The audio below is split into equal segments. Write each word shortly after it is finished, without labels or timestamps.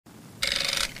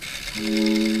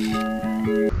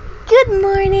Good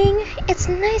morning. It's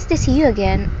nice to see you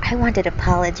again. I wanted to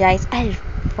apologize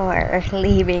for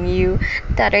leaving you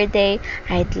the other day.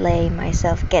 I'd let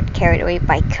myself get carried away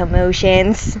by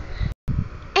commotions.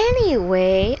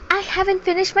 Anyway, I haven't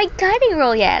finished my guiding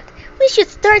role yet. We should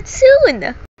start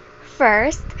soon.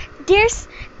 First, there's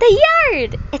the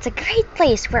yard. It's a great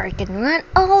place where we can run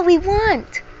all we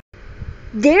want.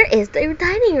 There is the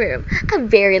dining room, a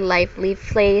very lively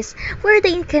place where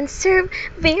they can serve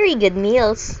very good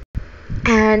meals.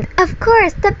 And of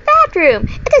course, the bathroom.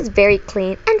 It is very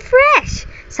clean and fresh.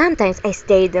 Sometimes I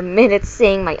stay the minute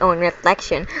seeing my own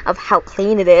reflection of how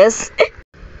clean it is.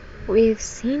 We've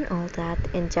seen all that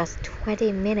in just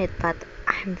 20 minutes, but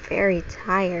I'm very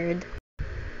tired.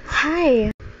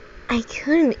 Hi. I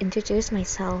couldn't introduce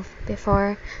myself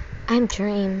before. I'm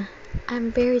Dream.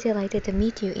 I'm very delighted to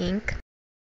meet you, Ink.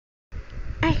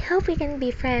 I hope we can be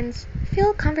friends.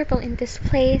 Feel comfortable in this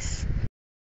place.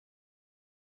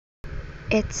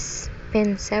 It's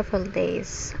been several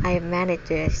days. I've managed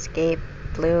to escape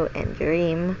Blue and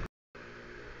Dream.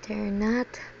 They're not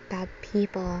bad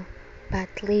people, but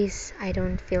at least I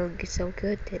don't feel so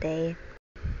good today.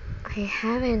 I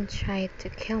haven't tried to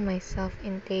kill myself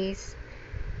in days.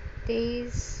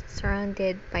 Days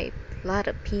surrounded by a lot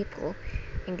of people.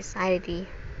 Anxiety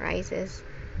rises,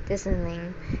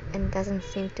 dizzying, and doesn't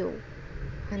seem to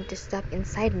want to stop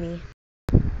inside me.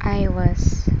 I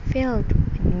was filled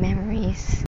with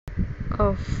memories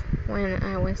of when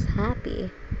I was happy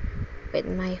with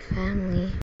my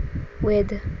family,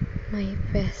 with my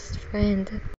best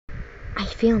friend. I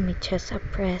feel my chest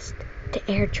oppressed. The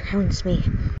air drowns me.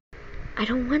 I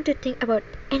don't want to think about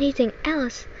anything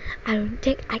else. I don't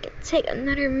think I can take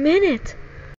another minute.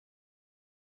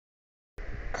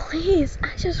 Please,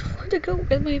 I just want to go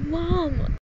with my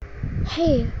mom.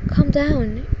 Hey, calm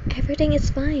down. Everything is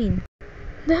fine.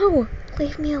 No,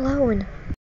 leave me alone.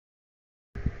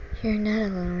 You're not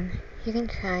alone. You can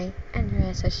cry, and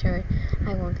rest assured,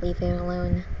 I won't leave you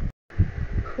alone.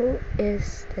 Who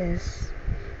is this?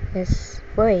 His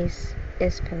voice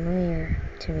is familiar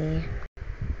to me.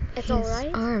 It's His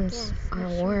alright? arms Yes, are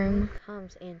sure. warm.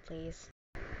 Comes in, please.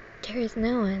 There is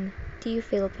no one. Do you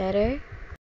feel better?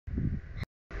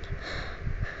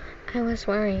 I was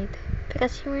worried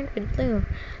because you weren't with Blue.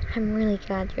 I'm really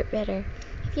glad you're better.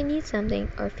 If you need something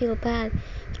or feel bad,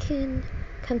 you can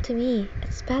come to me.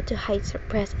 It's bad to hide,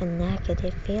 suppress, and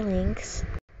negative feelings.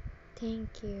 Thank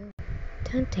you.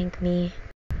 Don't thank me.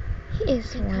 He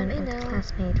is You can one come of in the now.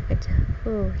 classmates with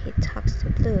who he talks to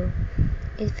Blue.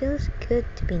 It feels good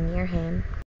to be near him.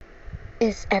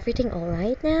 Is everything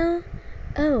alright now?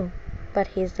 Oh, but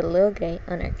he's the little guy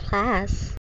on our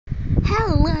class.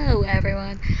 Hello,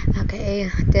 everyone. Okay,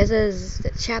 this is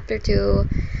the chapter 2.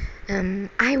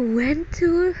 I went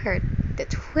to the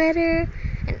Twitter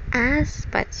and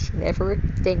asked, but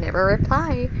they never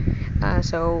reply.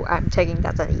 So I'm taking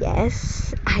that as a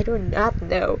yes. I do not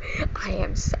know. I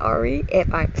am sorry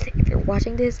if you're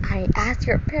watching this. I asked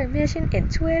your permission in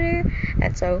Twitter,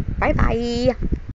 and so bye bye.